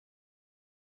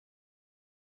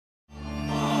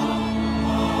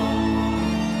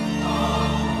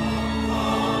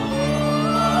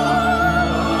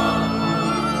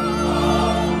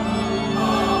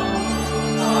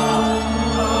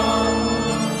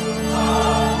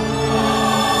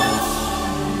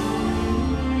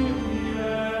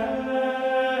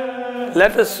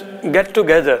Let us get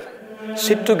together,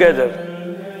 sit together,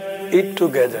 eat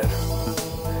together,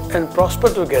 and prosper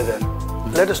together.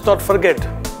 Let us not forget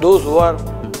those who are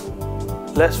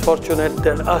less fortunate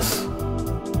than us.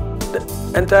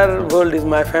 The entire world is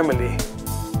my family,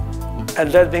 and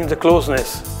that brings the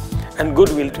closeness and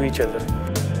goodwill to each other.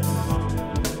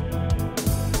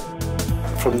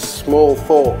 From small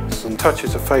thoughts and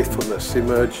touches of faithfulness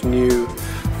emerge new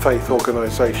faith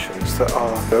organisations that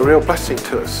are a real blessing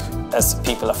to us. As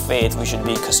people of faith, we should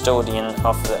be custodian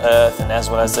of the earth and as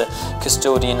well as a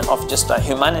custodian of just like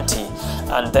humanity,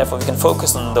 and therefore we can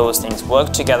focus on those things,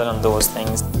 work together on those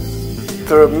things.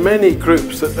 There are many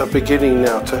groups that are beginning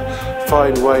now to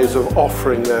find ways of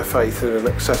offering their faith in an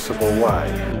accessible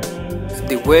way.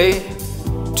 The way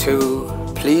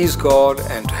to please God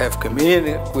and to have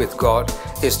communion with God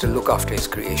is to look after His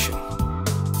creation.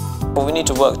 We need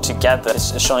to work together,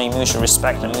 showing mutual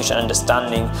respect and mutual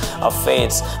understanding of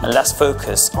faiths, and less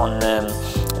focus on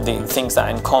the things that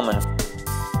are in common.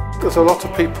 There's a lot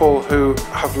of people who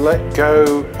have let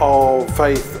go of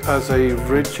faith as a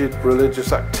rigid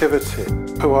religious activity,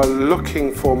 who are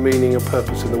looking for meaning and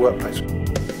purpose in the workplace.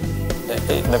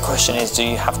 The question is, do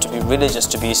you have to be religious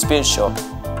to be spiritual?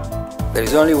 There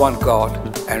is only one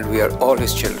God, and we are all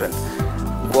His children.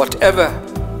 Whatever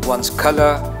one's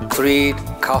colour, creed,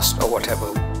 caste or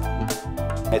whatever.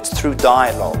 It's through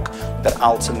dialogue that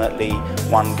ultimately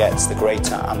one gets the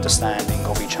greater understanding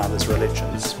of each other's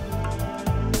religions.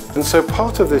 And so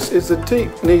part of this is the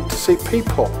deep need to see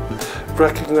people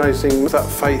recognising that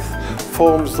faith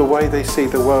forms the way they see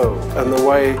the world and the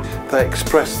way they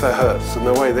express their hurts and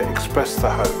the way they express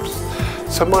their hopes.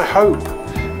 So my hope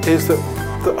is that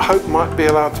hope might be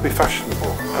allowed to be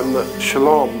fashionable, and that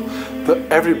Shalom,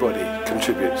 that everybody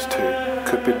contributes to,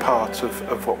 could be part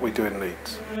of what we do in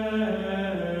Leeds.